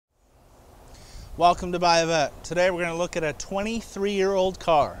Welcome to Buy a Vet. Today we're going to look at a 23-year-old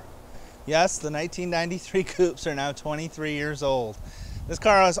car. Yes, the 1993 coupes are now 23 years old. This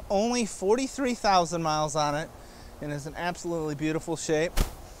car has only 43,000 miles on it and is in absolutely beautiful shape.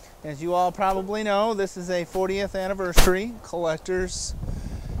 As you all probably know, this is a 40th anniversary collector's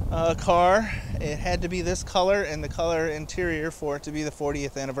car. It had to be this color and the color interior for it to be the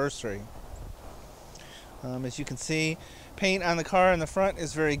 40th anniversary. As you can see, paint on the car in the front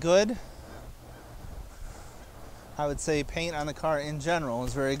is very good. I would say paint on the car in general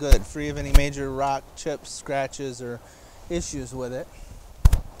is very good, free of any major rock, chips, scratches, or issues with it.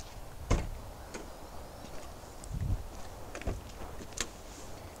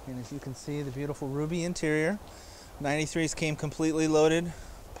 And as you can see, the beautiful ruby interior. 93s came completely loaded,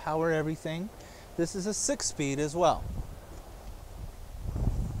 power everything. This is a 6-speed as well.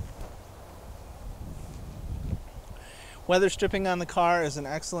 Weather stripping on the car is in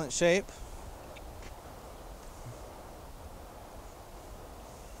excellent shape.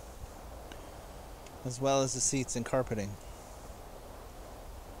 As well as the seats and carpeting.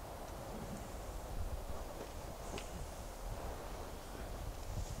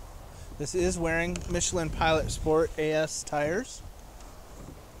 This is wearing Michelin Pilot Sport AS tires.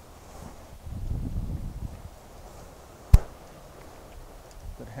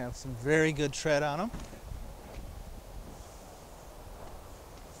 That have some very good tread on them.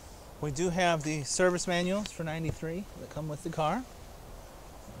 We do have the service manuals for 93 that come with the car.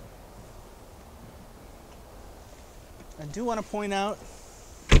 I do want to point out,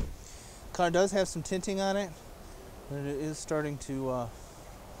 the car does have some tinting on it, but it is starting to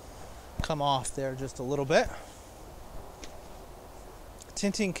come off there just a little bit.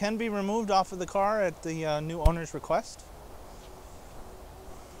 Tinting can be removed off of the car at the new owner's request.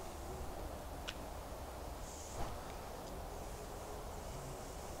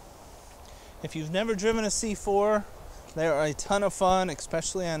 If you've never driven a C4, they are a ton of fun,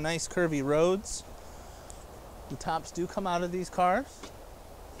 especially on nice curvy roads. The tops do come out of these cars.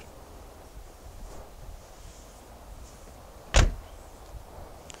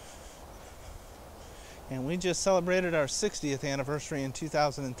 And we just celebrated our 60th anniversary in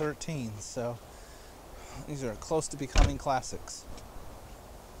 2013, so these are close to becoming classics.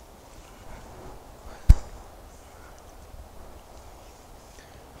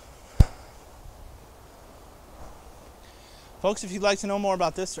 Folks, if you'd like to know more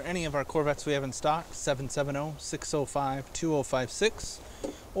about this or any of our Corvettes we have in stock, 770-605-2056,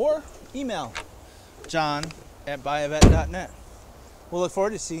 or email john@buyavet.net. We'll look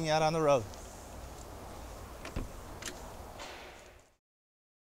forward to seeing you out on the road.